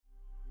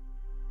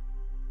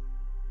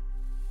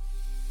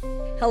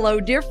Hello,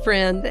 dear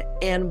friend,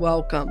 and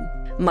welcome.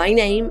 My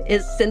name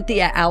is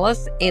Cynthia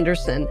Alice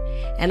Anderson,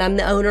 and I'm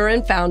the owner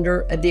and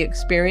founder of the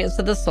Experience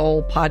of the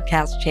Soul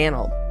podcast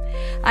channel.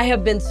 I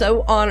have been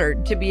so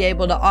honored to be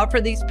able to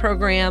offer these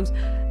programs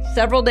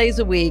several days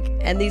a week,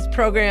 and these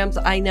programs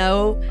I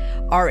know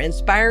are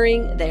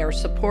inspiring, they are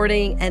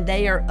supporting, and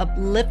they are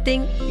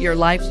uplifting your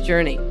life's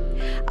journey.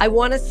 I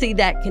want to see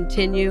that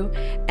continue,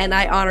 and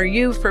I honor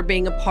you for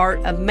being a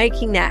part of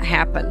making that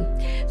happen.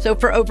 So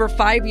for over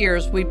 5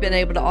 years, we've been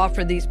able to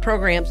offer these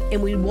programs,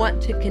 and we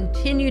want to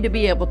continue to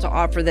be able to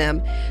offer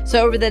them.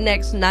 So over the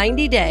next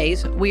 90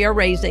 days, we are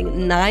raising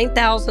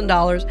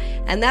 $9,000,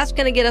 and that's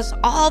going to get us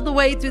all the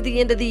way through the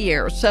end of the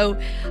year. So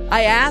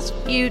I ask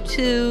you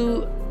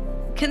to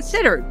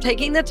consider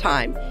taking the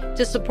time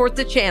to support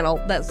the channel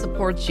that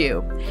supports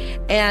you.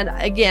 And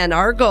again,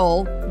 our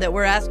goal that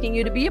we're asking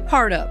you to be a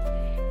part of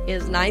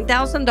is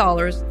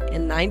 $9,000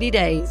 in 90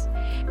 days.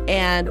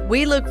 And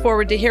we look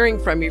forward to hearing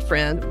from you,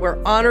 friend.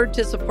 We're honored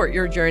to support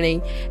your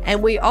journey,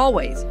 and we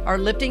always are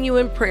lifting you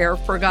in prayer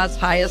for God's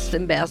highest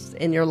and best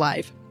in your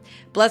life.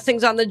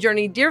 Blessings on the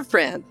journey, dear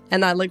friend,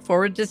 and I look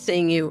forward to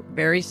seeing you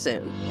very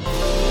soon.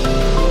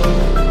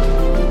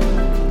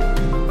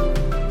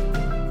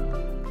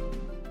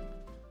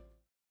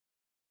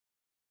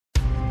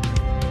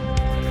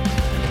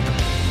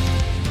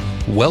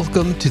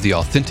 Welcome to The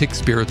Authentic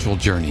Spiritual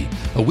Journey,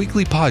 a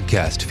weekly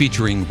podcast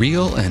featuring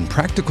real and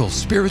practical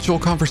spiritual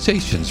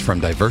conversations from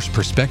diverse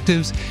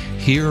perspectives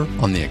here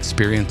on the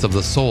Experience of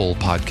the Soul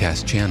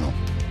podcast channel.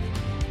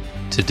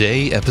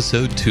 Today,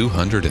 episode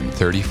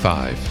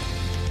 235,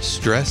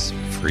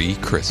 Stress-Free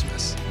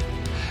Christmas.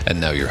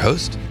 And now your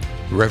host,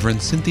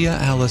 Reverend Cynthia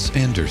Alice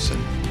Anderson.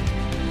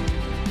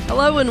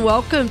 Hello and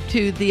welcome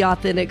to The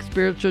Authentic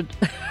Spiritual...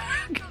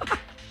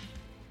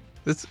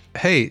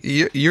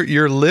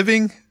 You're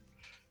living...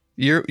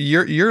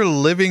 You're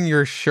living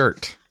your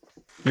shirt.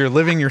 You're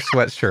living your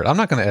sweatshirt. I'm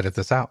not going to edit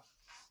this out.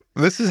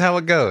 This is how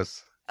it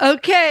goes.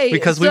 Okay.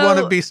 Because we want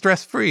to be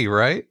stress-free,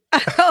 right?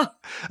 I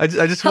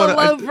just want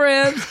to. Hello,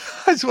 friends.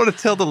 I just want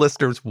to tell the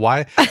listeners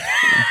why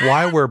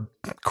we're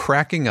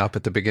cracking up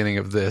at the beginning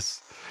of this.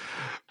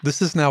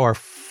 This is now our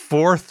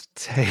fourth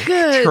take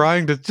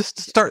trying to just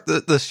start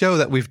the show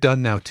that we've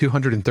done now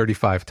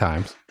 235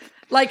 times.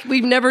 Like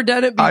we've never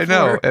done it before. I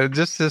know. And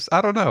just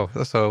I don't know.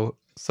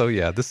 So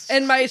yeah, this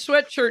and my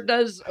sweatshirt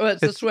does. Oh,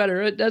 it's a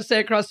sweater. It does say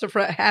across the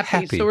front,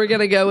 happy. So we're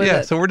gonna go with it.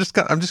 Yeah. So we're just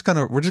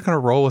gonna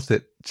roll with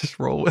it. Just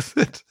roll with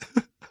it.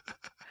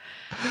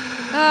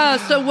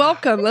 So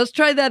welcome. Let's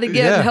try that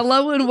again. Yeah.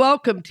 Hello and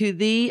welcome to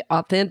The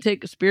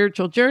Authentic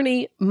Spiritual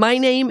Journey. My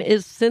name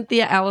is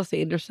Cynthia Alice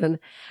Anderson.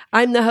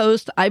 I'm the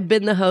host. I've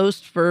been the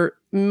host for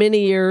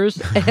many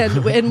years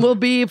and will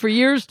be for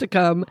years to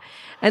come.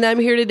 And I'm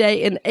here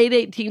today in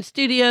 818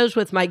 Studios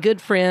with my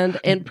good friend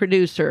and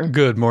producer.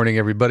 Good morning,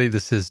 everybody.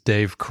 This is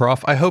Dave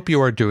Croft. I hope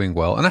you are doing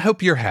well, and I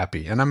hope you're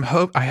happy. And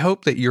I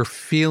hope that you're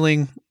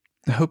feeling.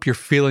 I hope you're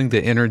feeling the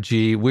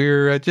energy.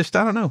 We're just,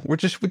 I don't know. We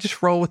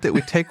just roll with it.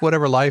 We take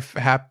whatever life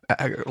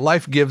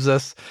gives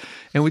us,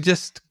 and we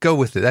just go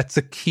with it. That's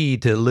the key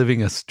to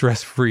living a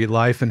stress-free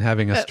life and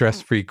having a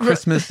stress-free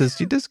Christmas. Is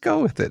you just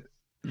go with it.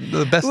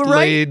 The best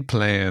laid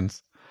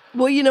plans.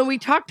 Well, we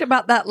talked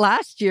about that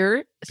last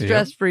year,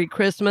 stress-free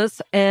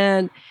Christmas.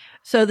 And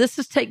so this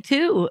is take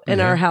 2 in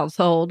our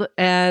household.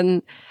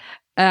 And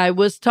I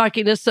was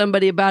talking to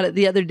somebody about it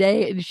the other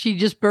day, and she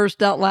just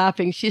burst out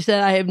laughing. She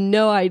said, I have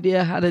no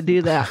idea how to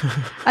do that.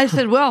 I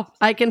said, well,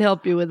 I can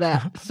help you with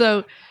that.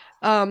 So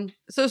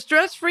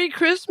stress-free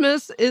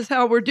Christmas is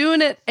how we're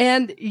doing it.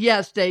 And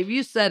yes, Dave,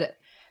 you said it.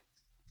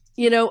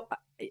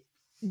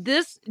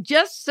 This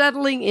just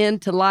settling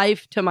into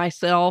life, to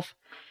myself,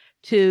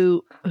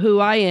 to who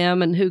I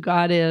am and who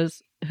God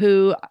is,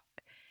 who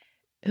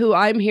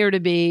I'm here to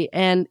be.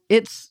 And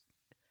it's,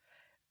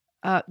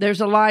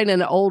 there's a line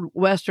in an old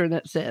Western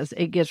that says,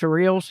 it gets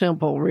real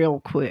simple real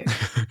quick.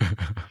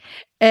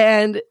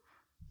 And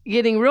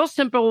getting real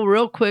simple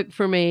real quick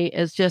for me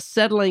is just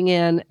settling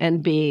in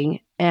and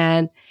being.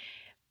 And,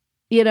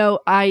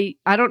 I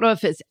don't know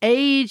if it's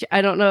age.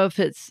 I don't know if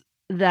it's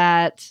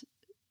that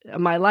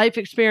my life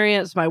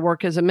experience, my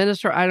work as a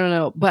minister, I don't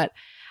know. But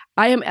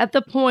I am at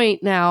the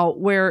point now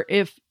where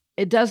if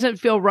it doesn't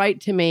feel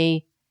right to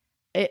me,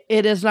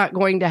 it is not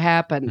going to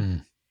happen.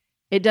 Mm.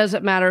 It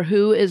doesn't matter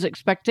who is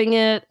expecting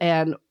it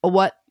and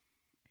what.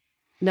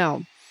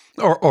 No.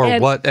 Or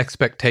what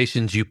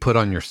expectations you put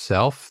on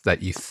yourself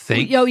that you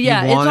think you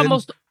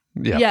wanted.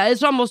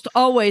 It's almost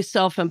always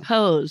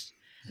self-imposed,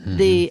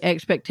 the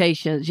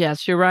expectations.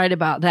 Yes, you're right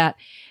about that.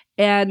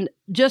 And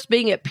just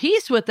being at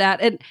peace with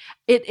that. And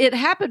it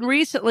happened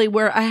recently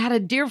where I had a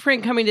dear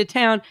friend coming to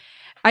town.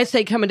 I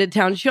say coming to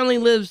town. She only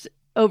lives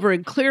over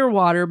in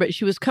Clearwater, but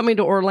she was coming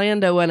to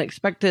Orlando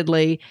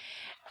unexpectedly.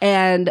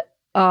 And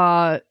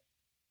she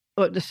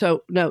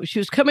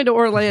was coming to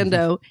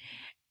Orlando.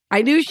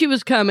 I knew she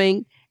was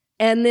coming.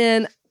 And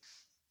then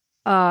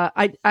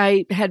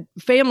I had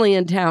family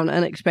in town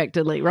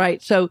unexpectedly,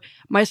 right? So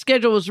my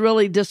schedule was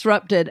really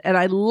disrupted, and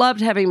I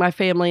loved having my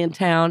family in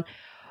town.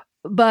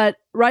 But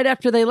right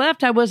after they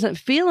left, I wasn't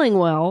feeling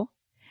well,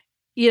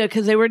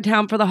 because they were in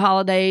town for the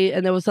holiday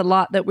and there was a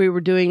lot that we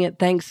were doing at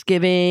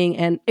Thanksgiving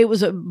and it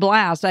was a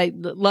blast. I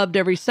loved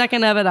every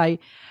second of it. I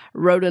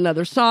wrote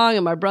another song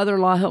and my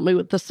brother-in-law helped me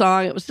with the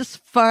song. It was just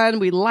fun.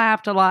 We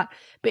laughed a lot.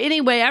 But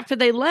anyway, after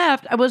they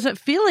left, I wasn't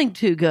feeling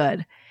too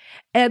good.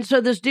 And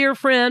so this dear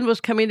friend was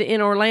coming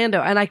in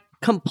Orlando and I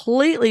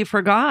completely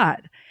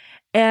forgot.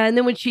 And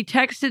then when she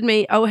texted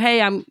me, "Oh,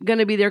 hey, I'm going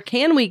to be there.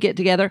 Can we get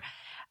together?"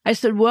 I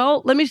said,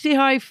 "Well, let me see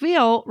how I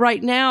feel.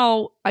 Right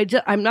now,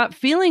 I'm not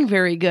feeling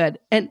very good."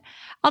 And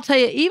I'll tell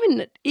you,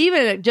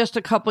 even just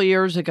a couple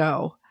years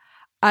ago,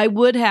 I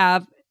would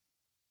have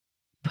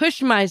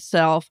pushed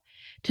myself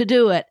to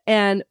do it.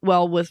 And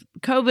well, with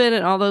COVID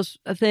and all those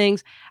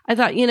things, I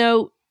thought,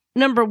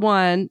 number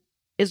one,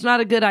 it's not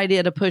a good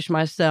idea to push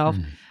myself,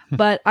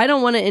 but I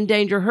don't want to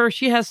endanger her.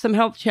 She has some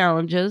health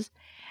challenges.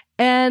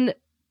 And,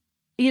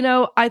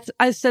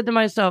 I said to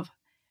myself,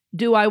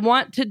 do I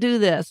want to do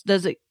this?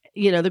 Does it,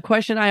 the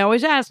question I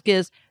always ask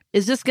is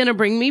this going to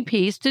bring me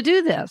peace to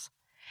do this?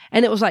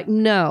 And it was like,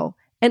 no.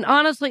 And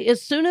honestly,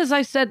 as soon as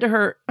I said to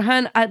her,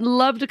 "Hun, I'd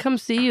love to come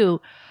see you,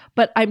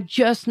 but I'm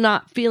just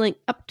not feeling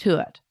up to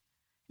it."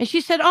 And she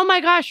said, "Oh my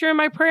gosh, you're in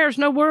my prayers.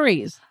 No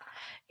worries."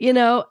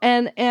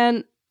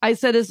 And I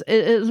said,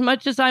 as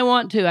much as I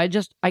want to,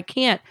 I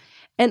can't.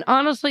 And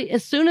honestly,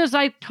 as soon as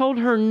I told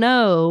her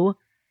no,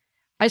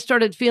 I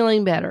started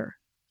feeling better.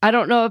 I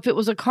don't know if it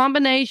was a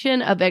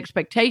combination of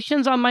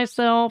expectations on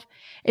myself,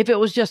 if it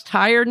was just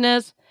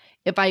tiredness,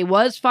 if I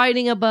was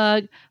fighting a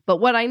bug. But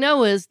what I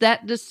know is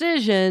that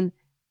decision,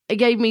 it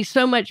gave me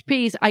so much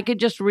peace. I could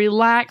just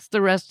relax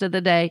the rest of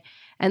the day.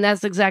 And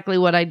that's exactly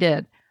what I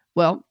did.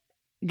 Well,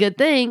 good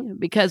thing,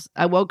 because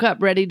I woke up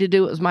ready to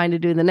do what was mine to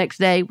do the next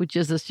day, which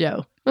is the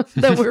show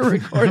that we're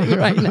recording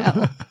right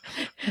now.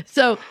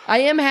 So I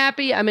am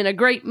happy. I'm in a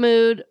great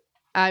mood.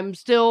 I'm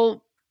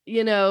still,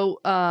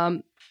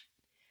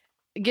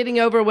 getting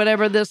over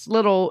whatever it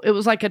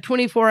was like a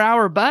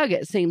 24-hour bug,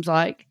 it seems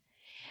like.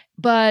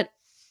 But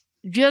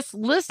just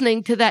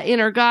listening to that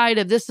inner guide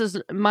of this is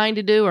mine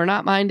to do or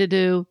not mine to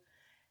do,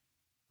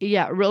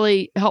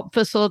 really helped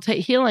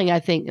facilitate healing, I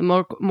think,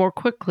 more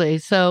quickly.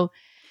 So,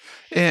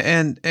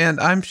 and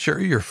I'm sure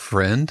your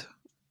friend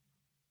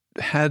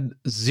had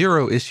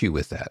zero issue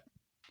with that.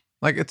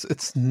 Like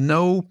it's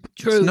no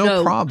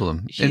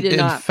problem. She did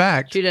not. In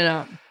fact, she did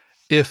not.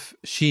 If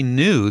she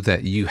knew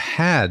that you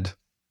had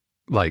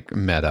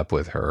met up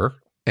with her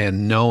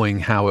and knowing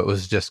how it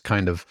was just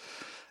kind of,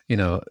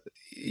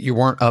 you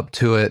weren't up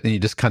to it and you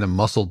just kind of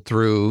muscled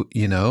through,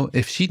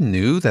 if she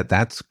knew that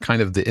that's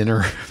kind of the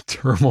inner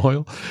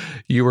turmoil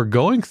you were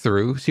going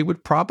through, she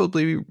would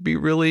probably be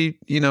really,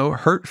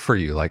 hurt for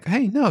you. Like,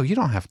 hey, no, you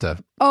don't have to.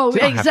 Oh,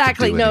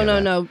 exactly.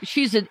 No.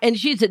 She's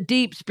a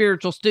deep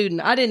spiritual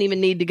student. I didn't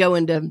even need to go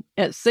into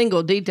a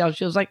single detail.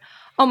 She was like,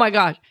 "Oh my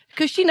gosh,"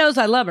 because she knows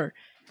I love her.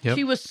 Yep.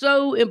 She was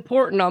so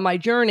important on my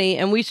journey,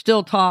 and we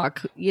still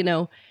talk,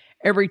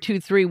 every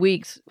 2-3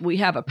 weeks. We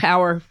have a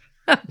power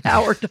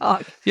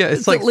talk. Yeah,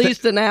 it's like at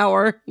least an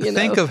hour.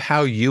 Think of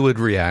how you would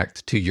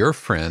react to your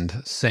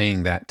friend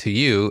saying that to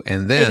you,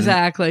 and then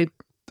exactly.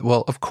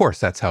 Well, of course,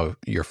 that's how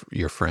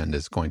your friend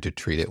is going to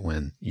treat it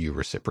when you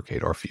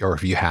reciprocate, or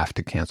if you have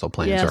to cancel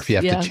plans, or if you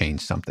have to change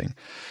something.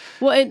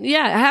 Well, it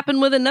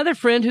happened with another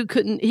friend who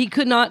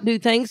could not do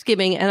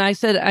Thanksgiving, and I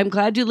said, "I'm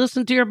glad you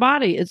listened to your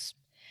body. It's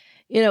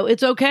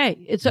okay.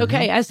 It's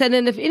okay." Mm-hmm. I said,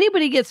 and if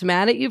anybody gets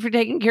mad at you for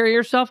taking care of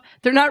yourself,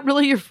 they're not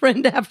really your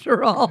friend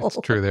after all. That's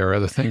true. There are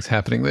other things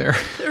happening there.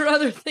 There are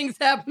other things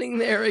happening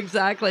there.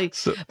 Exactly.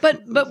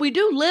 But we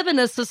do live in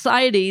a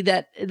society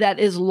that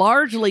is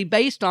largely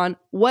based on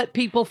what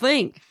people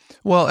think.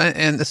 Well,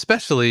 and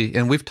especially,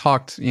 and we've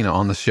talked,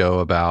 on the show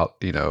about,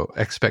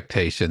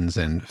 expectations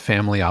and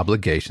family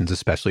obligations,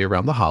 especially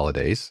around the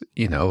holidays,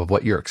 of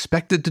what you're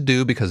expected to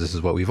do because this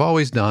is what we've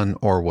always done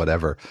or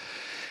whatever.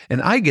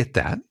 And I get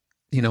that.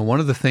 One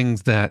of the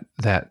things that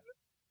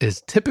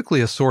is typically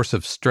a source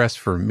of stress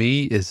for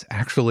me is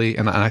actually,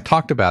 and I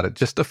talked about it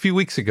just a few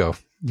weeks ago,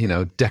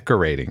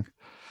 decorating.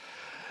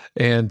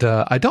 And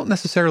I don't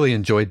necessarily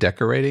enjoy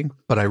decorating,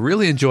 but I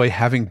really enjoy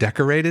having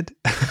decorated.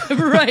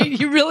 Right.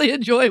 You really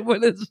enjoy it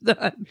when it's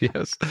done.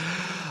 Yes.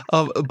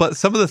 But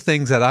some of the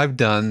things that I've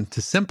done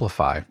to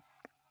simplify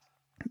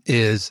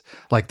is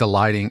like the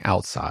lighting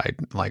outside,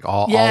 like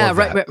all of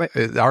that.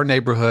 Right. Our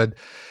neighborhood,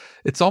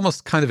 it's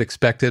almost kind of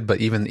expected,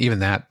 but even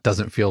that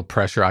doesn't feel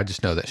pressure. I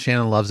just know that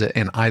Shannon loves it,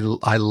 and I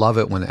love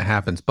it when it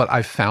happens. But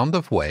I found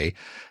a way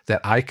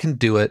that I can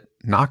do it,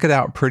 knock it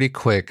out pretty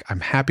quick. I'm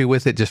happy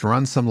with it. Just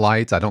run some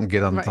lights. I don't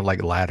get on to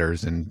like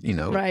ladders and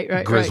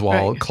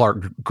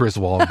Clark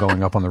Griswold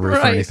going up on the roof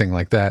or anything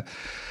like that.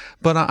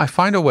 But I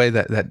find a way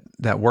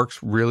that works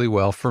really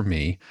well for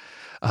me.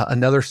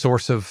 Another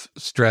source of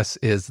stress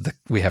is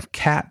we have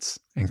cats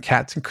and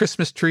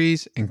Christmas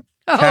trees and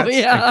cats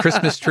and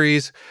Christmas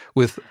trees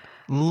with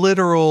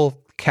literal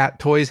cat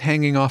toys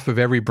hanging off of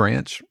every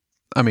branch.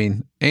 I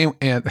mean,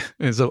 and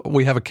so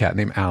we have a cat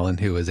named Alan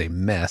who is a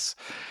mess,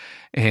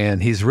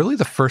 and he's really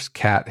the first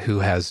cat who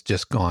has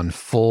just gone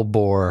full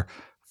bore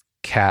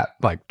cat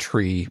like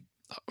tree,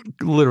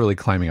 literally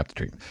climbing up the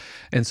tree.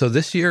 And so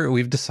this year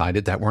we've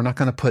decided that we're not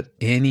going to put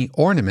any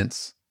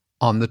ornaments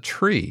on the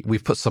tree.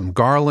 We've put some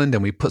garland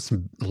and we put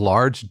some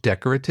large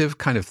decorative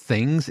kind of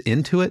things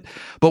into it.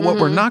 But what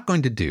we're not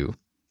going to do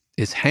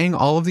is hang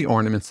all of the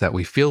ornaments that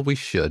we feel we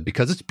should,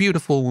 because it's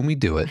beautiful when we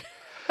do it.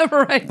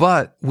 Right.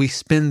 But we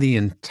spend the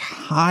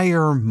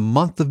entire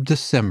month of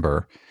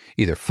December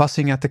either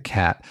fussing at the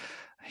cat,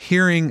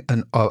 hearing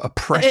a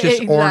precious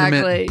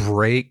ornament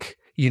break,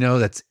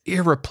 that's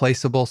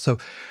irreplaceable. So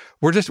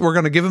we're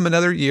going to give him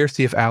another year,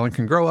 see if Alan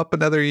can grow up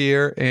another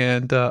year.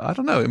 And I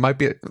don't know, it might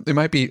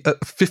be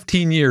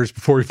 15 years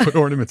before we put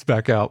ornaments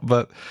back out.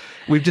 But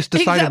we've just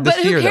decided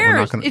this year that we're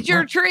not going to. It's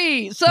your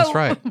tree. So that's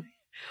right.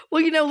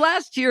 Well,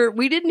 last year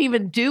we didn't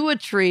even do a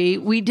tree.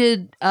 We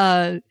did.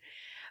 I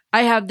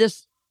have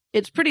this.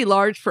 It's pretty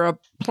large for a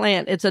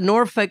plant. It's a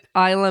Norfolk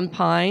Island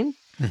pine,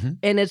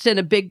 and it's in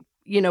a big,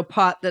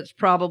 pot that's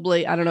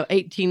probably,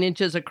 18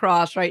 inches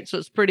across, right? So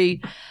it's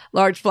pretty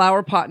large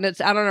flower pot, and it's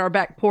out on our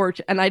back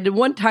porch. And I did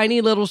one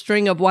tiny little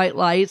string of white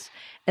lights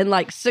and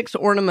like 6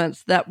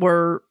 ornaments that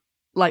were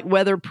like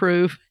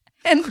weatherproof.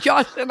 And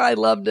Josh and I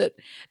loved it.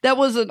 That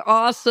was an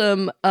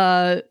awesome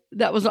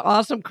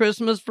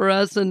Christmas for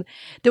us. And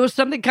there was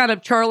something kind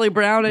of Charlie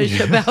Brownish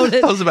about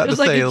it. I was about to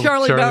say like a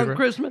Charlie Brown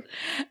Christmas.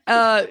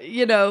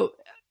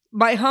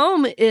 My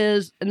home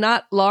is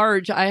not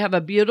large. I have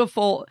a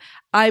beautiful,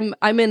 I'm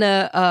in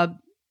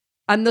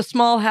I'm the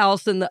small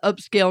house in the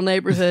upscale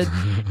neighborhood.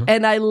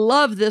 And I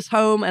love this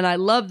home and I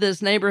love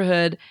this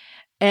neighborhood.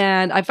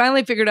 And I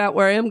finally figured out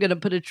where I am going to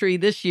put a tree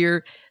this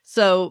year.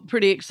 So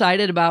pretty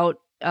excited about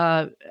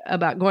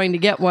going to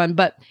get one.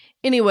 But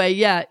anyway,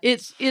 yeah,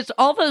 it's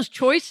all those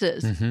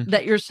choices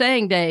that you're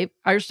saying, Dave,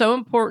 are so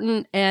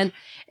important. And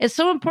it's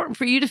so important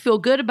for you to feel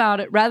good about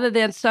it rather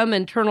than some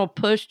internal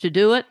push to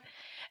do it.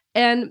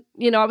 And,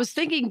 I was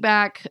thinking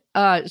back,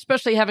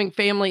 especially having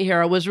family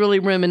here, I was really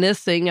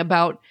reminiscing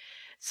about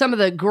some of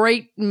the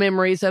great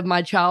memories of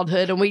my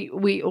childhood. And we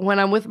when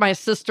I'm with my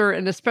sister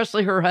and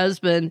especially her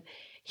husband,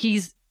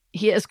 he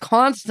is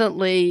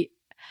constantly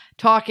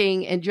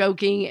talking and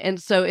joking.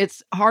 And so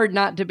it's hard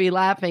not to be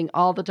laughing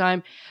all the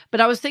time.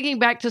 But I was thinking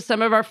back to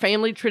some of our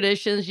family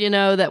traditions,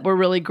 that were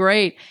really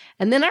great.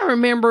 And then I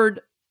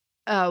remembered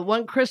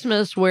one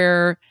Christmas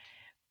where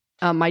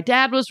my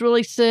dad was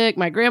really sick.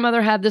 My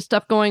grandmother had this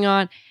stuff going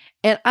on.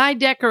 And I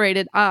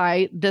decorated,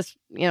 I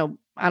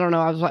don't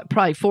know, I was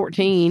probably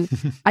 14.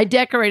 I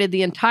decorated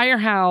the entire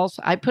house.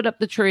 I put up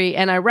the tree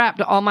and I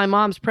wrapped all my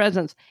mom's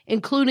presents,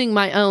 including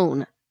my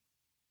own.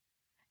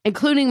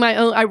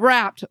 I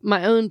wrapped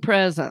my own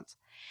presents.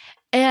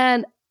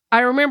 And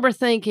I remember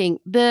thinking,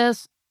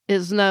 this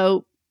is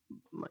no,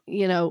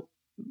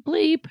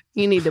 bleep.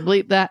 You need to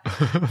bleep that.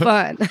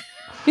 Fun.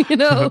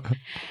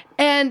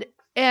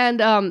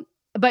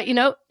 But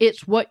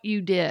it's what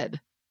you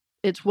did.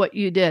 It's what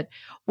you did.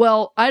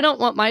 Well, I don't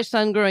want my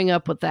son growing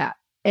up with that.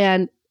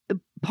 And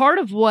part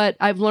of what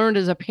I've learned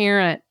as a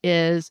parent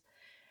is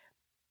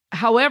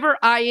however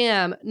I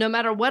am, no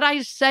matter what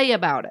I say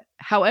about it,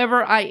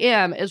 however I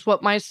am is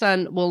what my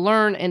son will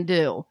learn and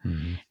do.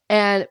 Mm-hmm.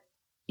 And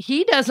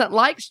he doesn't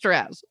like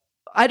stress.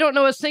 I don't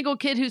know a single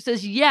kid who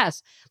says,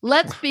 yes,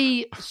 let's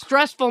be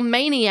stressful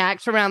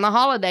maniacs around the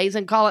holidays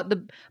and call it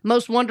the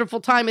most wonderful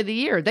time of the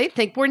year. They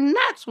think we're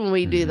nuts when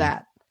we do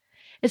that.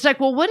 It's like,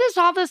 well, what is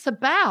all this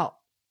about?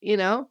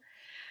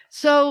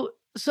 So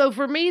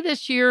for me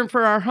this year and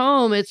for our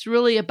home, it's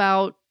really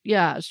about,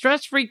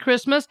 stress-free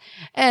Christmas.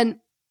 And,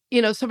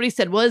 somebody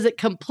said, well, is it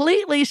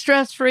completely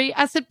stress-free?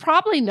 I said,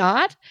 probably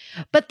not,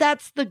 but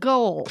that's the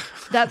goal.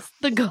 That's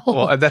the goal.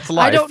 Well, that's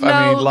life. I don't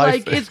know,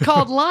 life. It's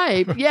called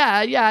life.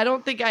 Yeah. I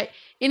don't think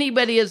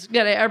anybody is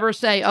going to ever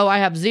say, oh, I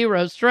have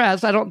zero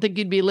stress. I don't think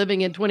you'd be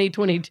living in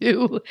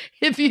 2022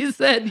 if you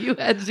said you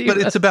had zero.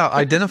 But it's about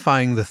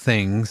identifying the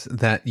things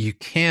that you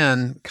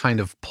can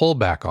kind of pull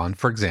back on.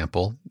 For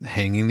example,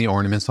 hanging the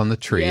ornaments on the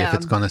tree. If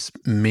it's going to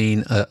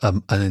mean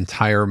an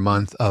entire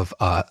month of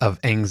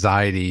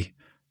anxiety.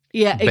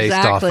 Yeah, based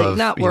exactly. Off of,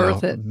 not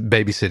worth it.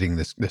 Babysitting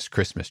this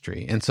Christmas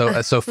tree. And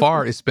so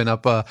far it's been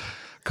up a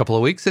couple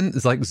of weeks and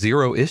it's like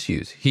 0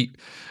 issues.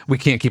 We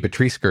can't keep a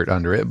tree skirt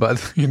under it,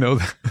 but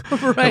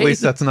right. At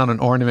least that's not an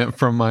ornament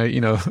from my,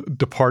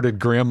 departed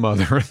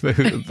grandmother.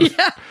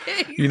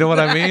 Exactly. You know what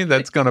I mean?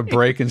 That's going to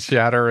break and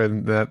shatter,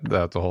 and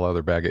that's a whole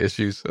other bag of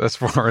issues as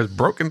far as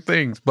broken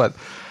things. But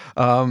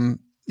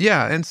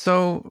yeah, and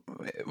so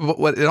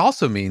what it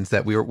also means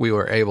that we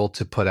were able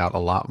to put out a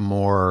lot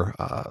more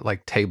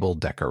like table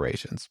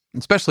decorations,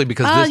 especially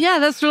because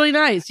that's really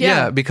nice.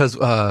 Yeah, because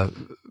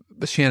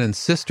Shannon's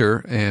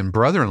sister and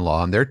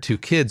brother-in-law and their 2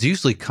 kids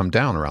usually come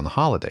down around the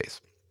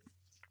holidays.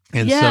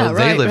 And so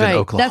they live in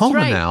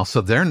Oklahoma now,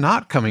 so they're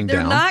not coming down.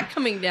 They're not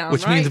coming down,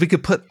 which means we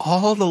could put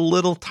all the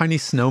little tiny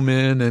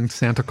snowmen and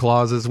Santa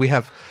Clauses. We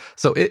have,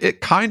 so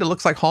it kind of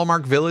looks like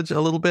Hallmark Village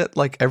a little bit,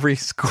 like every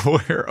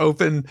square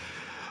open.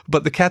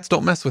 But the cats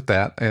don't mess with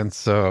that, and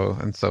so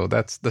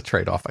that's the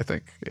trade-off, I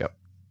think. Yep.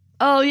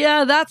 Oh,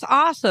 yeah, that's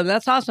awesome.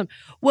 That's awesome.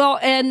 Well,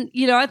 and,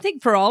 I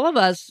think for all of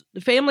us,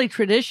 family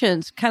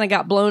traditions kind of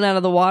got blown out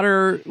of the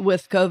water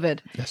with COVID.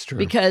 That's true.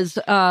 Because,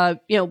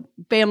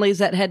 families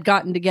that had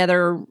gotten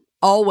together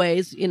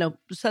always,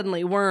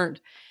 suddenly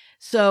weren't.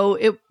 So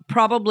it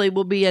probably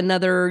will be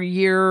another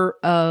year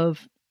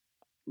of,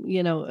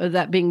 of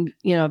that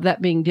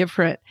being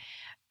different.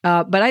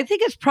 But I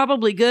think it's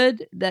probably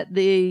good that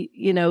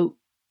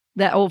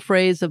that old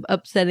phrase of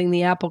upsetting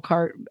the apple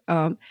cart,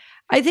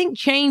 I think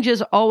change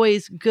is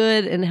always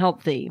good and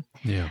healthy.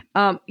 Yeah.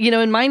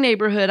 In my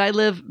neighborhood,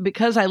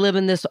 because I live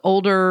in this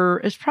older,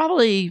 it's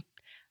probably,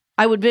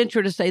 I would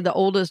venture to say, the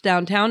oldest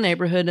downtown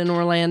neighborhood in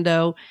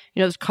Orlando.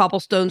 It's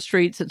cobblestone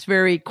streets. It's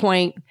very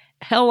quaint.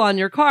 Hell on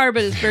your car,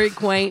 but it's very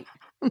quaint.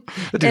 I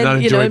do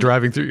not enjoy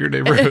driving through your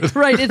neighborhood.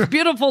 Right. It's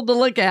beautiful to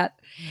look at.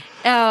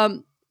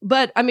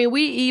 But I mean,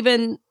 we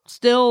even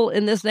still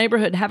in this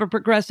neighborhood have a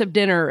progressive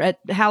dinner at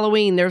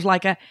Halloween. There's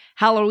like a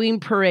Halloween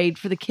parade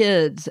for the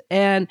kids.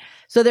 And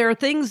so there are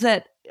things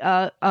that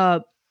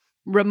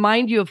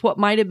remind you of what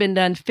might have been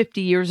done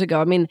 50 years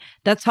ago. I mean,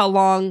 that's how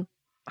long,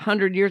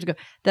 100 years ago,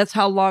 that's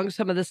how long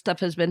some of this stuff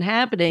has been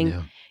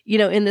happening,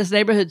 in this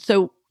neighborhood.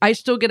 So I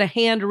still get a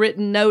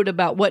handwritten note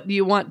about what do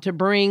you want to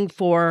bring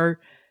for,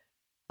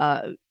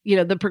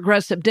 the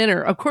progressive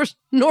dinner. Of course,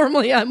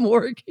 normally I'm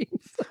working.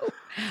 So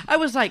I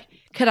was like,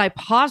 could I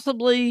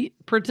possibly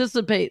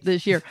participate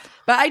this year?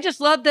 But I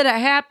just love that it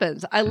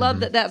happens. I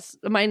love that that's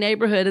my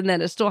neighborhood and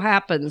that it still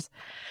happens.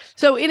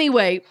 So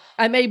anyway,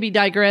 I may be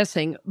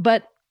digressing,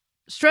 but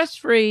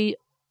stress-free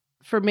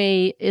for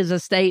me is a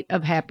state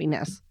of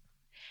happiness.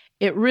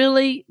 It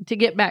really, to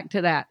get back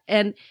to that.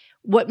 And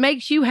what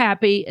makes you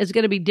happy is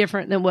going to be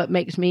different than what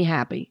makes me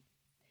happy.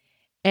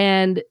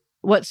 And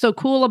what's so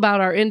cool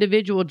about our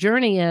individual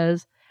journey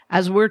is,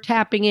 as we're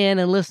tapping in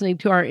and listening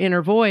to our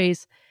inner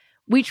voice,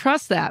 we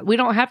trust that. We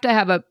don't have to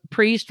have a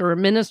priest or a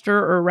minister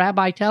or a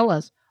rabbi tell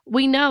us.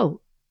 We know.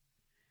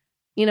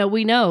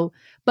 We know.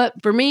 But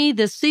for me,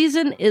 this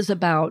season is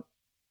about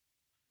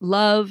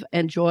love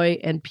and joy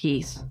and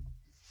peace.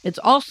 It's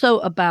also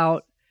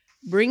about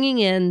bringing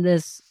in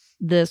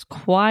this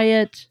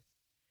quiet,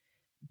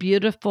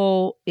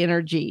 beautiful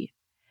energy.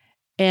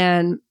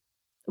 And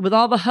with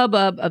all the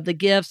hubbub of the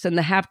gifts and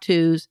the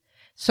have-tos,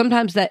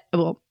 sometimes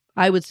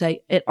I would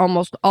say it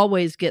almost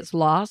always gets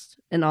lost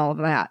in all of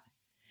that.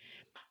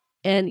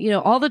 And,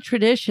 all the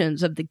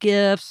traditions of the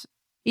gifts,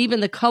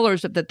 even the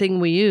colors of the thing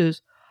we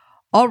use,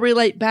 all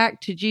relate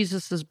back to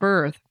Jesus's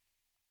birth.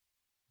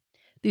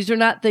 These are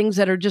not things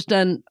that are just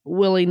done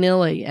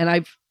willy-nilly. And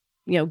I've,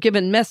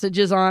 given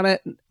messages on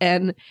it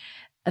and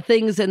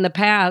things in the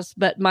past.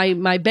 But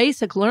my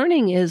basic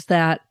learning is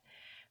that,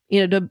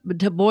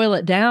 to boil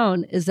it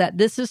down, is that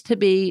this is to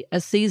be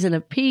a season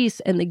of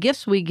peace. And the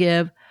gifts we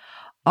give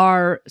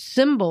are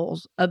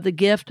symbols of the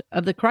gift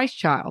of the Christ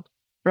child.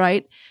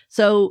 Right?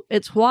 So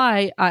it's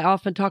why I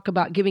often talk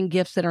about giving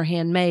gifts that are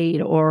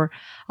handmade, or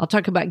I'll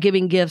talk about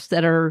giving gifts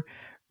that are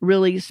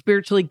really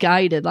spiritually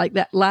guided. Like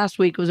that last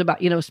week was about,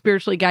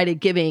 spiritually guided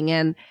giving,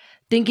 and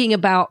thinking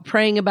about,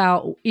 praying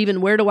about even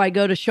where do I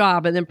go to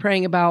shop, and then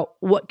praying about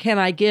what can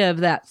I give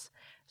that's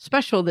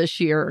special this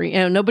year.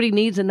 Nobody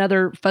needs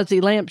another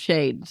fuzzy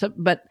lampshade,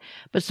 but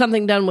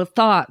something done with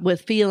thought,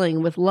 with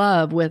feeling, with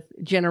love, with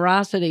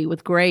generosity,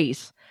 with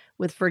grace,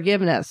 with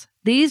forgiveness.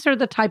 These are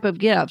the type of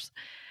gifts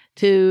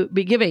to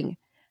be giving.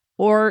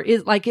 Or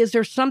is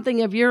there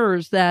something of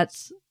yours that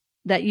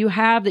you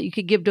have that you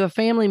could give to a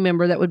family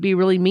member that would be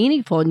really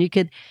meaningful, and you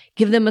could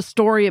give them a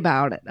story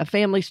about it, a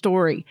family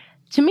story?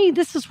 To me,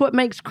 this is what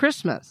makes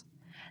Christmas,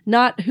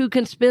 not who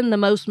can spend the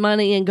most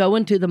money and go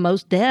into the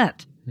most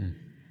debt.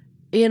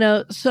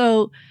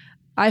 So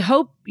I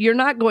hope you're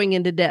not going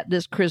into debt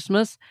this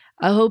Christmas.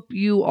 I hope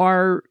you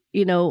are,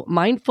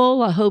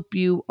 mindful. I hope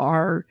you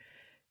are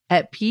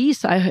at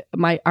peace.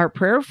 Our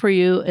prayer for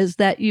you is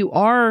that you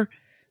are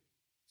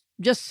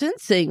just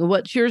sensing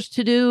what's yours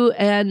to do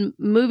and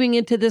moving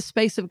into this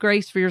space of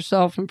grace for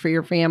yourself and for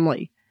your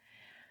family.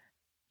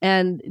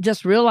 And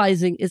just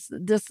realizing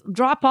just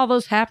drop all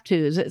those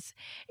have-tos.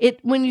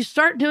 When I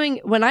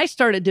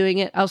started doing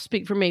it, I'll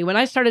speak for me. When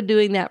I started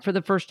doing that for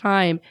the first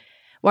time,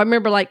 well, I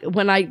remember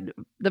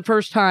the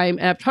first time,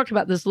 and I've talked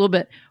about this a little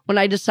bit, when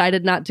I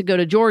decided not to go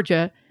to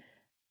Georgia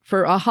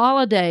for a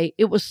holiday,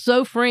 it was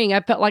so freeing. I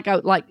felt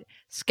like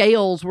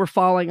scales were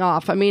falling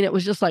off. I mean, it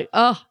was just like,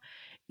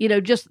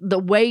 just the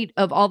weight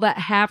of all that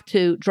have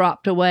to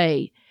dropped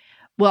away.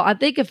 Well, I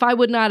think if I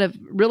would not have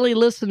really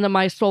listened to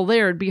my soul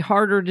there, it'd be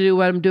harder to do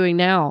what I'm doing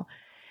now.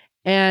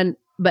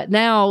 But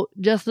now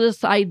just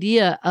this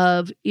idea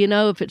of,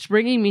 if it's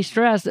bringing me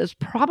stress, it's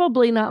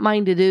probably not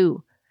mine to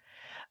do.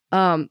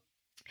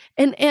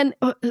 And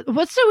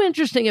what's so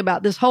interesting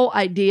about this whole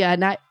idea,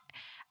 and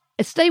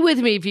stay with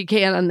me if you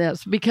can on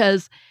this,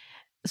 because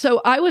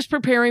so I was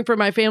preparing for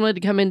my family to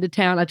come into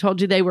town. I told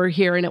you they were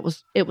here, and it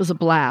was a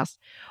blast.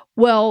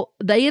 Well,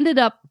 they ended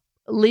up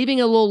leaving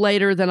a little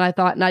later than I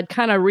thought, and I'd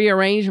kind of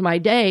rearranged my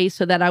day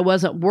so that I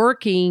wasn't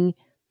working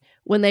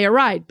when they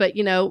arrived. But,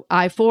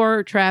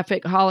 I-4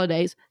 traffic,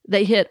 holidays,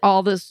 they hit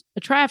all this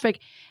traffic,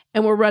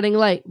 and we're running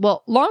late.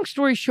 Well, long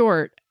story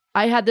short,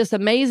 I had this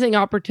amazing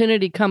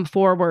opportunity come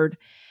forward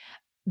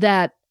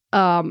that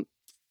and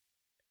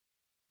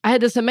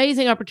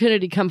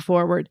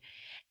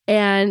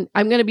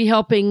I'm going to be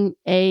helping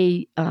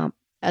a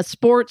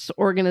sports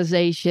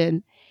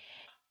organization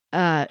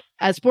with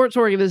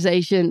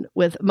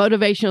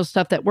motivational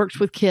stuff that works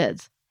with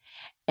kids.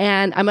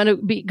 And I'm going to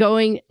be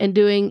going and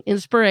doing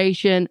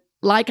inspiration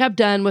like I've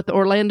done with the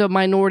Orlando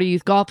Minority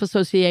Youth Golf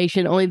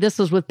Association, only this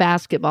is with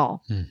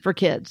basketball for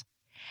kids.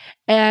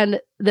 And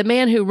the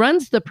man who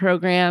runs the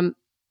program,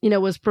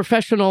 was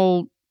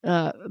professional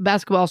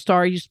basketball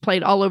star. He's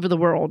played all over the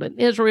world, in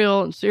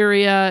Israel and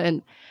Syria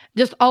and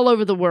just all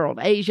over the world,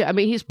 Asia. I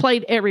mean, he's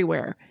played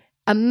everywhere.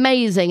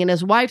 Amazing. And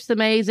his wife's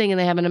amazing, and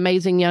they have an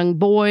amazing young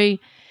boy.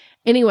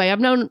 Anyway, I've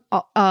known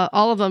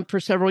all of them for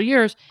several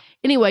years.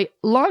 Anyway,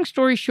 long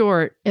story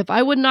short, if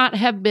I would not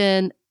have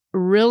been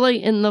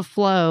really in the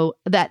flow,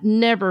 that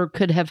never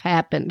could have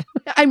happened.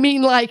 I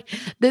mean, like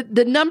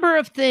the number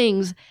of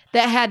things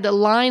that had to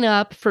line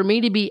up for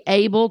me to be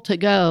able to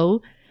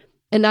go.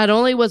 And not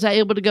only was I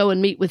able to go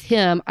and meet with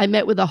him, I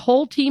met with a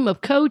whole team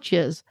of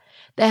coaches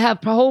that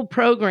have whole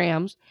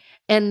programs.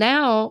 And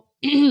now,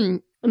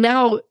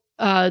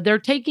 they're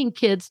taking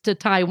kids to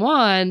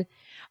Taiwan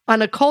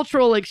on a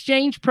cultural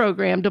exchange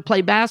program to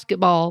play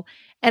basketball.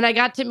 And I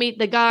got to meet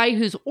the guy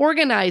who's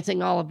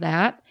organizing all of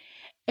that.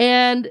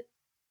 And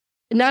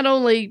not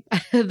only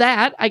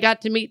that, I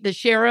got to meet the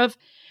sheriff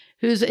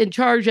who's in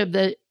charge of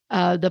the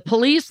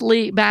police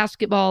league,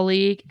 basketball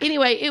league.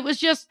 Anyway, it was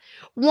just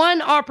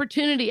one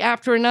opportunity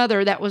after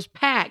another that was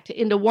packed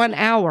into 1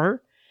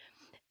 hour.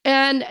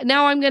 And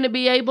now I'm going to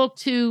be able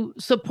to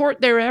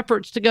support their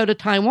efforts to go to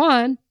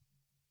Taiwan,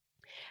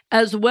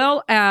 as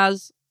well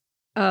as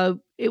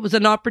it was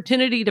an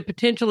opportunity to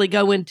potentially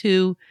go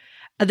into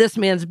this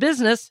man's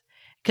business,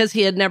 because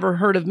he had never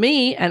heard of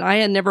me and I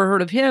had never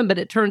heard of him. But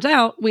it turns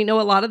out we know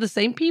a lot of the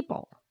same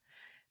people,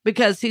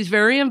 because he's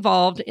very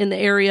involved in the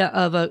area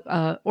of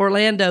a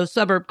Orlando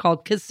suburb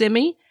called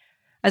Kissimmee.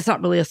 It's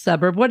not really a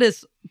suburb. What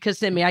is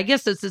Kissimmee? I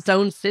guess it's its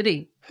own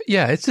city.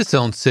 Yeah, it's its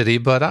own city,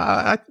 but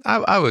I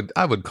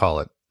would call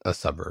it a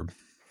suburb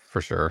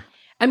for sure.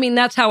 I mean,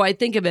 that's how I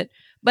think of it.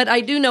 But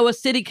I do know a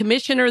city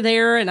commissioner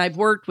there, and I've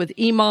worked with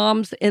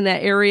imams in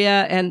that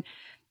area. And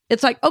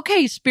it's like,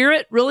 okay,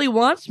 Spirit really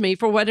wants me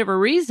for whatever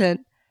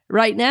reason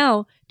right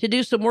now to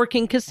do some work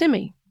in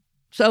Kissimmee.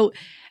 So,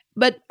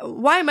 but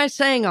why am I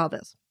saying all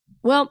this?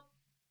 Well,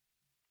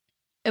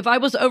 if I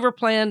was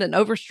overplanned and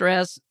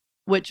overstressed,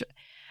 which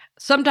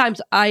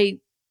sometimes I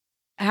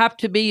have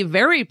to be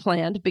very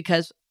planned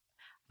because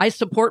I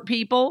support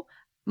people.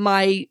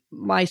 My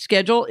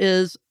schedule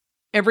is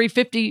every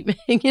 50,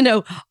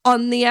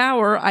 on the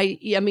hour.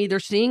 I'm either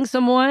seeing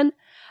someone,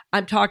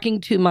 I'm talking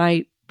to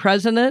my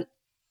president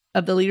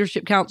of the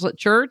leadership council at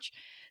church.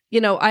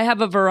 I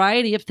have a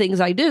variety of things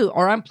I do,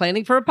 or I'm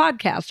planning for a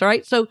podcast. All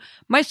right. So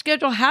my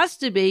schedule has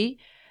to be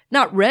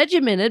not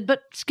regimented,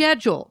 but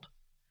scheduled.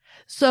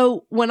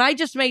 So when I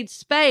just made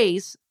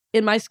space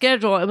in my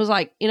schedule, it was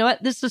like, you know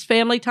what, this is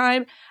family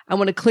time. I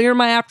want to clear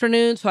my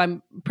afternoon so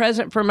I'm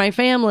present for my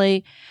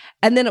family.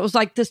 And then it was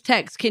like this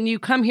text, can you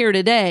come here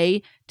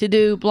today to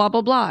do blah,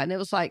 blah, blah. And it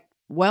was like,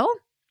 well,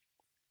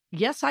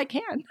 yes, I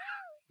can.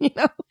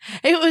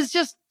 It was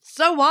just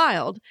so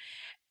wild.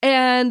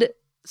 And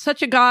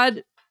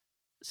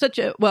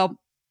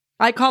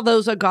I call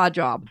those a God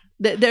job.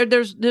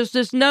 There's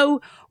just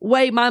no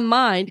way my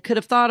mind could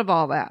have thought of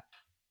all that.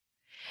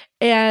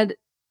 And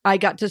I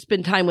got to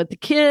spend time with the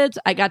kids.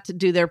 I got to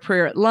do their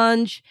prayer at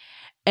lunch,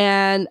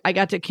 and I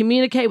got to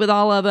communicate with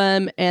all of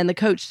them. And the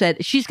coach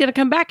said, she's going to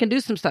come back and do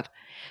some stuff.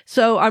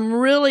 So I'm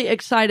really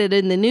excited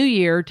in the new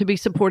year to be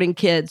supporting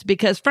kids,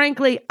 because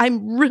frankly, I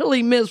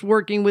really miss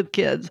working with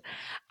kids.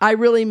 I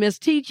really miss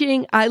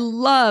teaching. I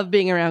love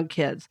being around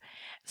kids.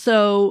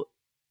 So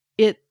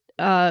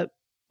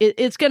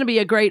it's going to be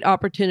a great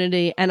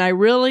opportunity. And I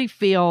really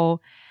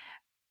feel,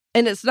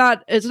 and it's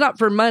not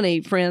for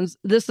money, friends.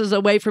 This is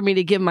a way for me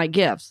to give my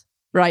gifts,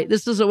 right?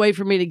 This is a way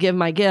for me to give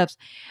my gifts.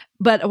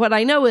 But what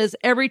I know is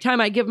every time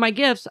I give my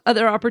gifts,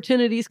 other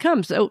opportunities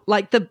come. So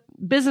like the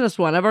business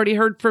one, I've already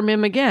heard from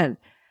him again.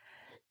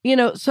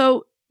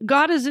 So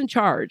God is in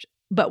charge,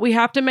 but we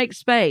have to make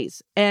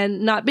space,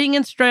 and not being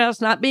in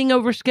stress, not being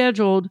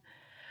overscheduled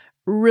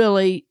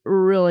really,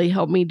 really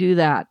helped me do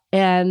that.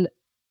 And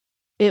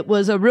it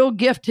was a real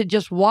gift to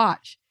just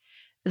watch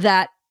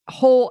that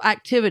whole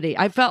activity.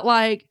 I felt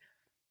like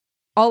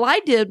all I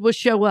did was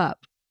show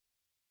up.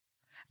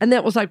 And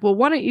that was like, well,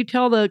 why don't you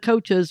tell the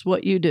coaches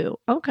what you do?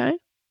 Okay.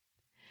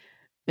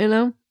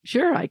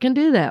 Sure, I can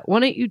do that. Why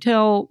don't you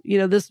tell,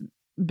 this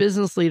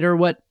business leader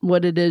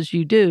what it is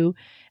you do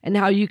and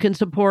how you can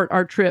support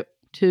our trip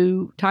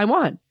to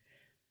Taiwan?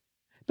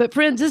 But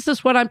friends, this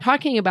is what I'm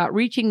talking about,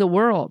 reaching the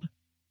world.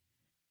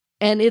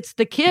 And it's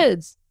the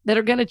kids that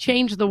are going to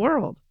change the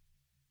world.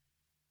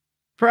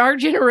 For our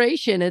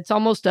generation, it's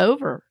almost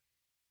over.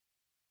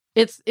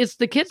 It's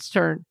the kids'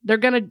 turn. They're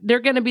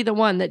gonna be the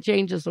one that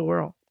changes the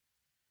world.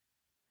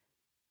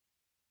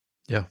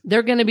 Yeah.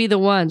 They're gonna be the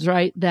ones,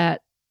 right,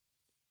 that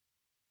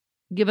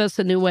give us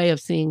a new way of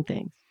seeing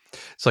things.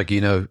 It's like,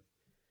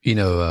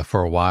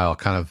 for a while,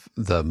 kind of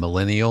the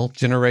millennial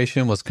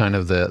generation was kind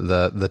of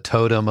the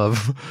totem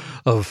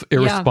of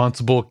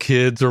irresponsible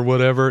kids or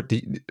whatever.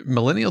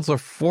 Millennials are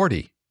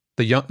 40.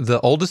 The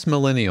oldest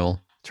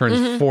millennial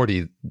turns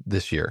 40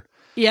 this year.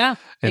 Yeah,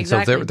 and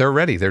exactly. So they're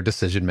ready. They're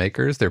decision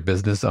makers. They're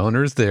business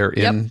owners. They're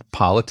in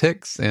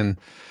politics, and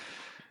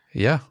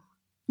yeah.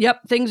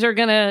 Yep, things are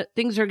gonna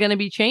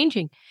be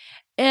changing,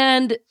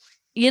 and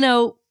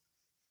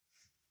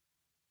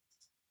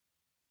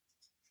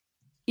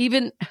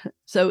even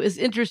so, it's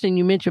interesting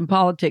you mentioned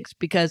politics,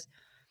 because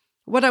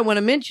what I want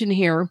to mention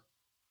here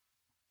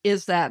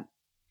is that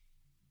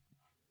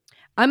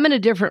I'm in a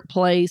different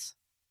place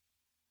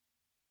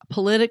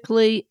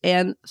politically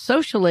and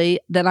socially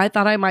than I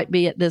thought I might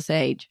be at this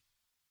age.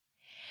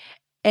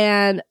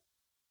 And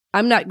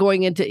I'm not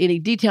going into any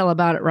detail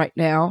about it right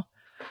now,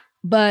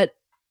 but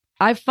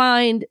I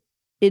find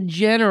in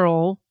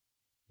general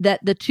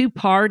that the two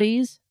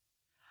parties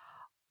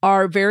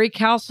are very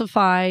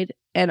calcified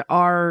and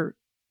are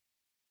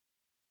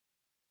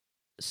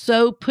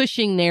so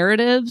pushing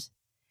narratives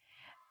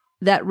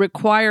that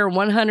require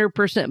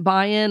 100%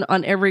 buy-in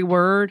on every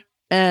word,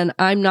 and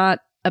I'm not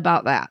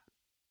about that.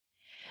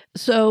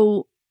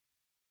 So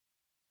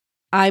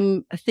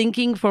I'm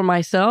thinking for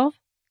myself.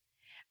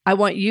 I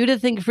want you to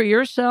think for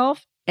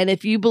yourself, and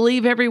if you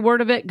believe every word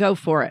of it, go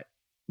for it.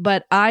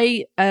 But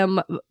I am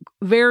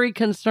very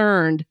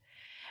concerned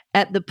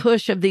at the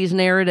push of these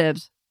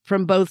narratives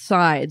from both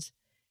sides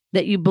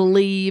that you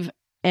believe,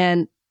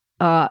 and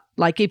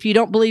like if you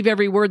don't believe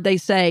every word they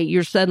say,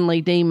 you're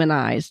suddenly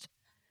demonized.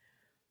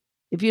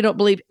 If you don't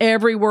believe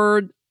every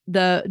word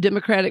the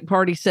Democratic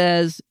Party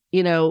says,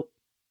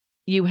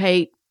 you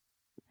hate.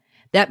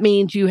 That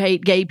means you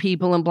hate gay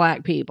people and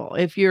black people.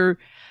 If you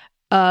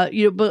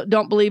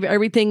don't believe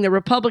everything the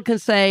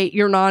Republicans say,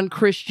 you're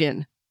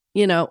non-Christian.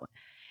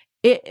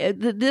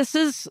 This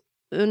is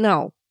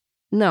no.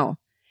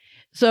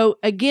 So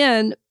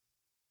again,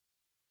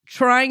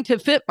 trying to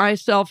fit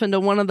myself into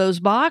one of those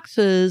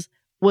boxes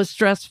was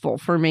stressful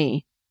for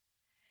me.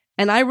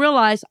 And I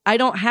realized I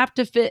don't have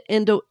to fit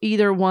into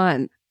either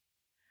one.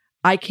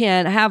 I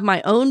can have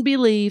my own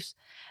beliefs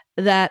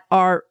that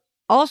are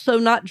also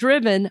not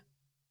driven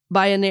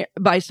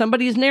by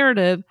somebody's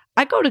narrative.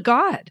 I go to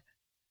God.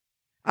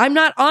 I'm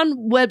not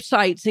on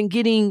websites and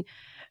getting,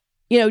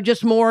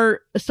 just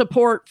more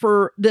support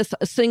for this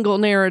single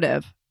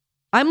narrative.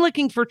 I'm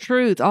looking for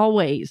truth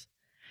always.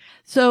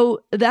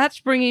 So that's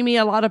bringing me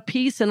a lot of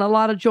peace and a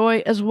lot of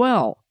joy as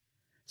well.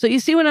 So you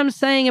see what I'm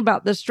saying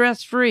about the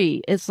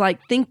stress-free? It's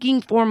like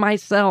thinking for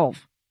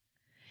myself.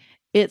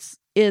 It's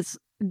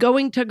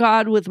going to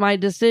God with my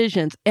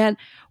decisions. And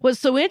what's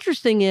so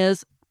interesting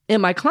is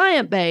in my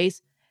client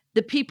base,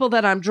 the people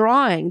that I'm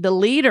drawing, the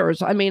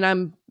leaders,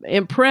 I'm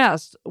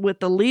impressed with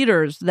the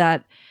leaders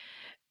that,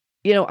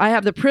 I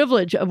have the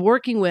privilege of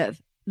working with.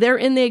 They're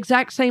in the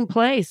exact same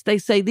place. They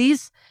say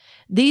these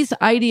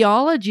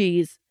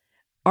ideologies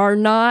are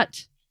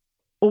not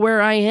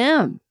where I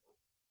am.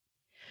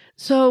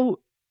 So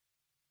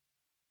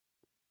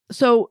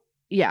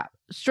yeah,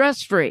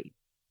 stress-free.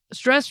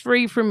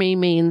 Stress-free for me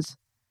means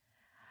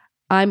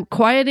I'm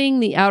quieting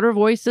the outer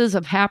voices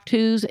of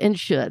have-tos and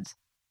shoulds.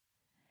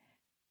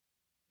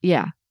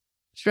 Yeah.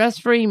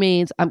 Stress-free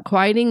means I'm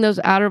quieting those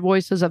outer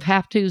voices of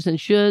have-tos and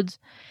shoulds.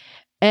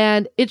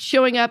 And it's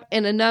showing up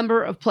in a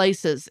number of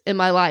places in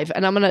my life.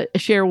 And I'm going to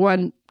share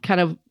one kind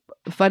of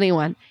funny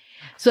one.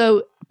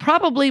 So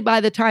probably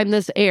by the time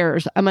this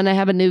airs, I'm going to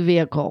have a new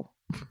vehicle.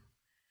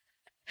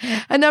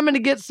 And I'm going to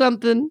get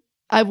something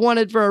I've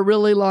wanted for a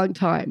really long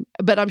time.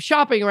 But I'm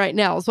shopping right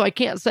now, so I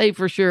can't say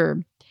for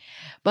sure.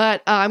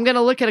 But I'm going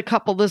to look at a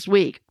couple this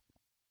week.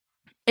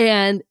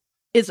 And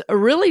it's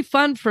really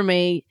fun for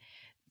me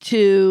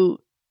to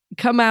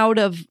come out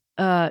of,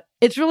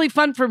 it's really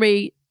fun for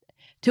me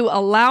to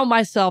allow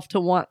myself to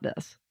want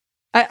this.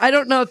 I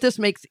don't know if this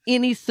makes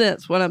any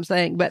sense, what I'm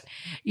saying, but,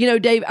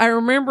 Dave, I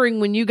remembering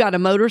when you got a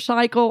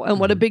motorcycle and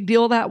what a big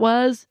deal that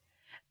was.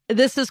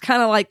 This is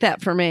kind of like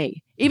that for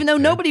me, even though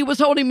nobody was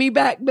holding me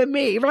back but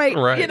me, right?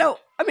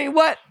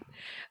 What?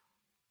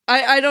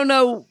 I don't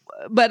know,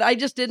 but I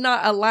just did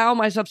not allow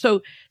myself.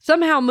 So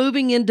somehow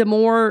moving into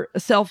more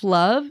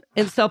self-love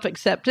and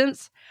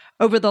self-acceptance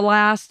over the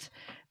last,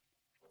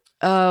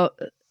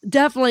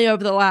 definitely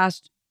over the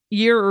last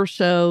year or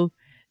so,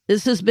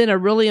 this has been a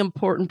really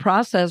important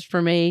process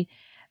for me,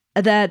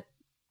 that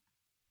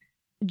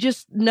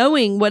just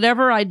knowing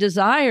whatever I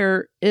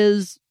desire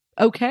is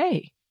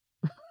okay.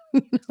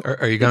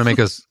 Are you going to make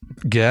us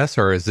guess,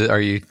 or are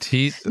you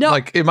No,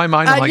 like in my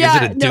mind, I'm like, is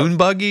it a dune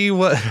buggy?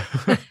 What?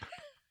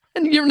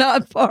 You're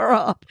not far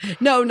off.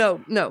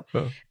 No.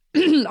 Oh.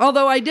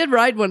 Although I did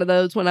ride one of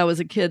those when I was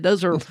a kid.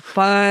 Those are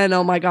fun.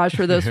 Oh my gosh,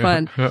 were those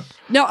fun.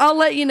 No, I'll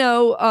let you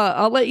know.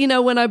 I'll let you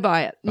know when I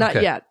buy it.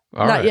 Not yet.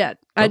 Not yet.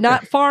 I'm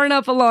not far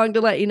enough along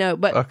to let you know.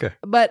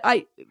 But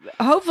I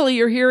hopefully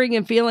you're hearing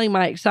and feeling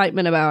my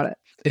excitement about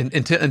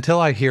it. Until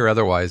I hear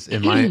otherwise,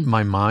 in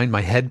my mind,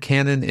 my head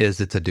canon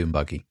is it's a dune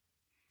buggy.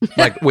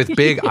 like with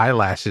big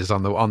eyelashes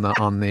on the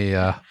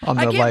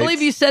I can't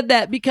believe you said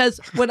that, because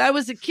when I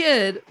was a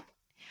kid,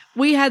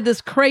 we had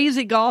this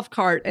crazy golf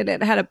cart and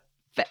it had a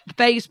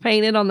face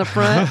painted on the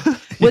front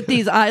with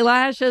these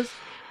eyelashes.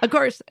 Of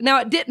course,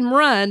 now it didn't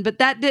run, but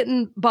that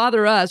didn't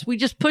bother us. We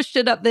just pushed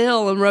it up the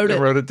hill and wrote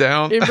it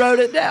down. And wrote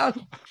it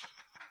down.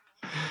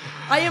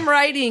 I am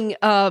writing.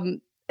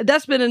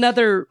 That's been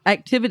another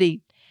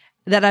activity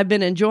that I've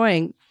been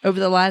enjoying over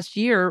the last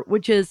year,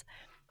 which is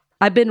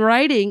I've been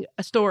writing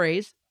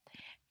stories,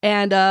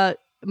 and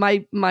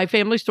my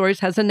family stories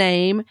has a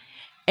name,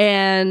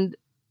 and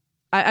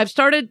I've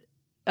started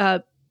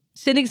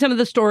sending some of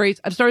the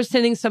stories. I've started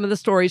sending some of the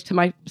stories to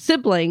my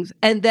siblings,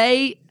 and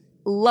they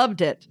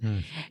loved it,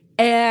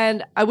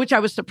 and which I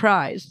was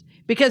surprised,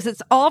 because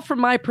it's all from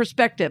my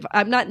perspective.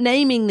 I'm not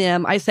naming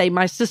them. I say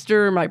my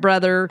sister, my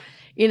brother,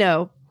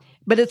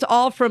 but it's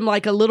all from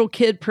like a little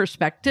kid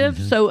perspective.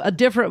 So a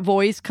different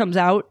voice comes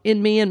out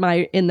in me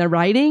in the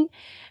writing,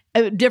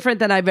 different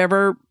than I've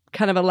ever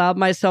kind of allowed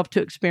myself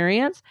to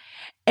experience.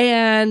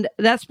 And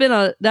that's been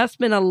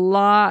a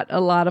lot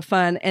of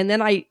fun. And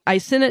then I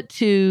sent it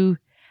to,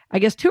 I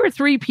guess, 2 or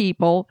 3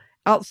 people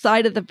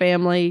outside of the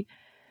family,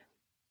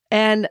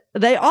 and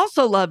they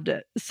also loved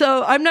it.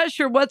 So I'm not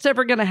sure what's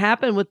ever going to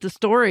happen with the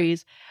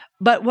stories,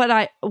 but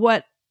what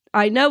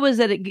I know is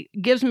that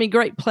it gives me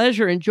great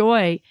pleasure and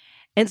joy,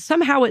 and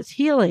somehow it's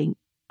healing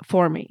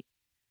for me,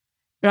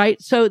 right?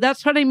 So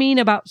that's what I mean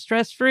about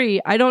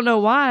stress-free. I don't know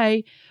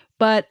why,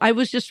 but I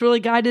was just really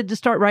guided to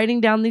start writing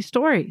down these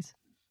stories,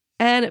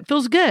 and it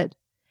feels good.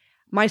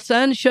 My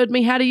son showed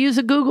me how to use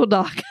a Google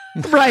Doc,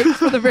 right,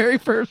 for the very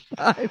first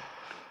time.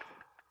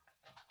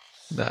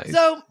 Nice.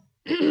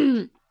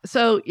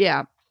 So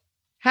yeah,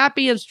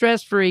 happy and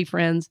stress-free,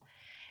 friends,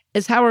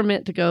 is how we're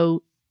meant to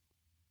go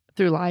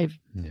through life.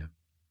 Yeah.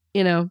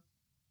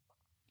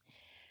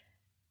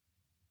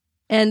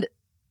 And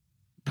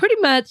pretty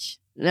much,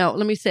 no,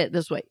 let me say it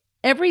this way.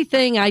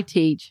 Everything I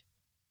teach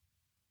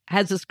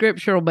has a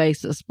scriptural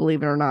basis,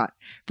 believe it or not,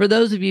 for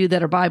those of you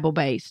that are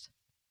Bible-based.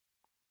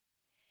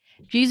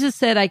 Jesus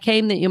said, I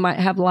came that you might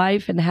have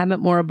life and have it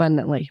more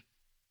abundantly.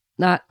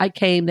 Not, I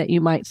came that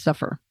you might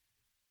suffer.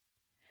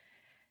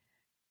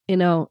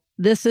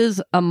 This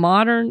is a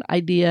modern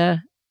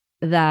idea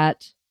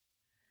that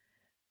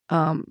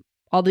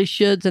all these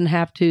shoulds and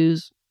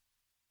have-tos,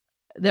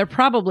 they're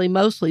probably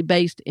mostly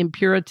based in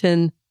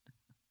Puritan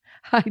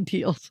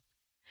ideals.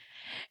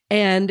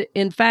 And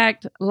in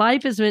fact,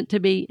 life is meant to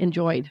be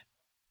enjoyed.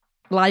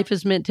 Life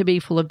is meant to be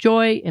full of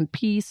joy and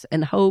peace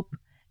and hope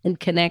and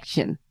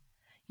connection.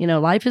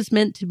 Life is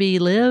meant to be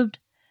lived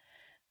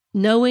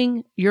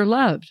knowing you're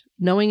loved,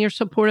 knowing you're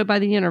supported by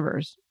the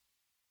universe,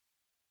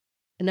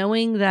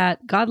 knowing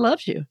that God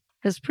loves you.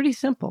 It's pretty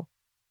simple.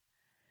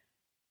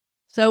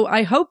 So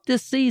I hope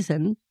this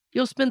season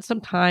you'll spend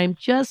some time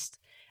just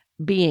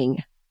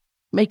being,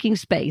 making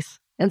space,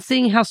 and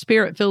seeing how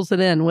Spirit fills it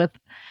in with,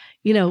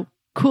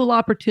 cool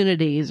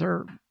opportunities,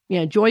 or,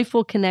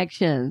 joyful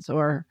connections,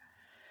 or,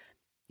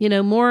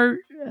 more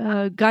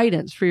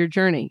guidance for your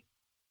journey.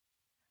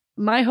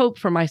 My hope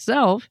for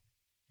myself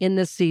in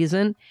this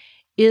season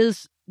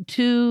is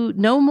to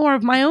know more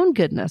of my own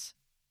goodness.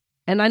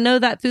 And I know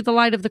that through the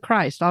light of the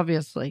Christ,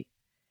 obviously,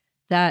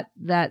 that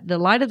the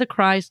light of the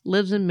Christ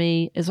lives in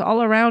me, is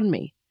all around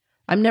me.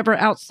 I'm never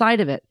outside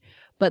of it.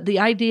 But the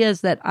idea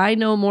is that I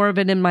know more of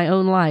it in my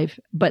own life,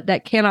 but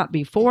that cannot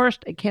be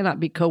forced. It cannot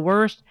be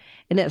coerced.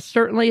 And it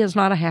certainly is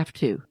not a have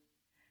to,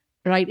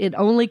 right? It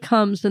only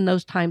comes in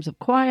those times of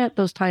quiet,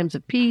 those times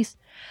of peace,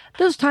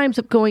 those times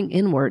of going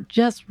inward,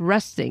 just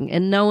resting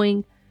and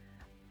knowing,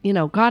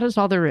 God is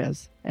all there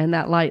is, and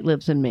that light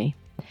lives in me.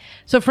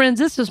 So friends,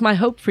 this is my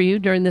hope for you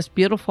during this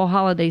beautiful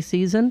holiday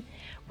season.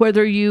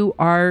 Whether you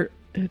are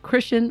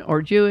Christian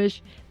or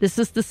Jewish, this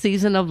is the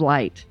season of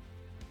light.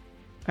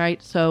 All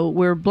right, so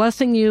we're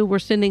blessing you. We're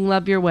sending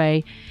love your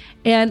way.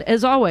 And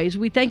as always,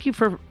 we thank you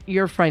for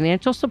your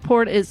financial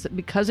support. It's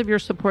because of your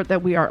support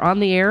that we are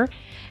on the air.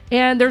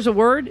 And there's a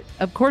word,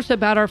 of course,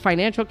 about our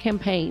financial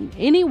campaign.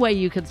 Any way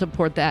you can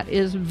support that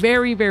is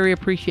very, very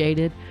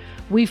appreciated.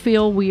 We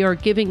feel we are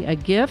giving a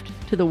gift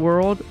to the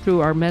world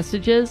through our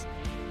messages.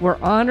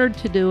 We're honored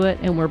to do it,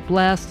 and we're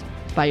blessed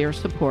by your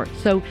support.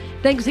 So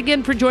thanks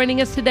again for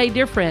joining us today,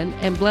 dear friend,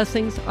 and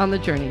blessings on the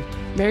journey.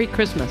 Merry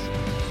Christmas.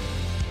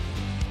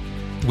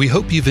 We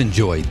hope you've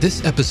enjoyed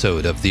this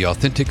episode of The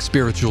Authentic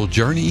Spiritual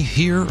Journey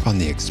here on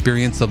the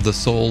Experience of the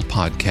Soul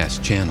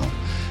podcast channel.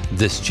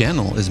 This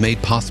channel is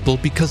made possible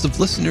because of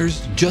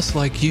listeners just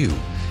like you.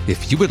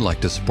 If you would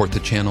like to support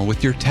the channel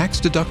with your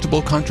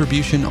tax-deductible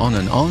contribution on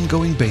an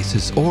ongoing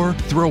basis or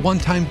through a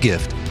one-time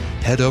gift,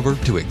 head over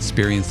to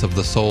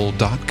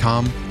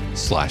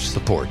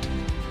experienceofthesoul.com/support.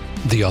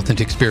 The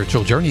Authentic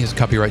Spiritual Journey is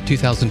copyright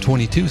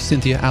 2022,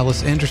 Cynthia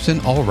Alice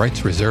Anderson, all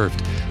rights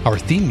reserved. Our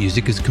theme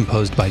music is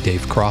composed by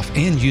Dave Croft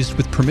and used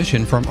with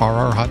permission from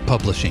RR Hot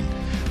Publishing.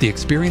 The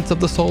Experience of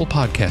the Soul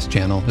podcast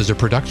channel is a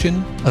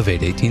production of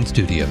 818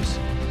 Studios.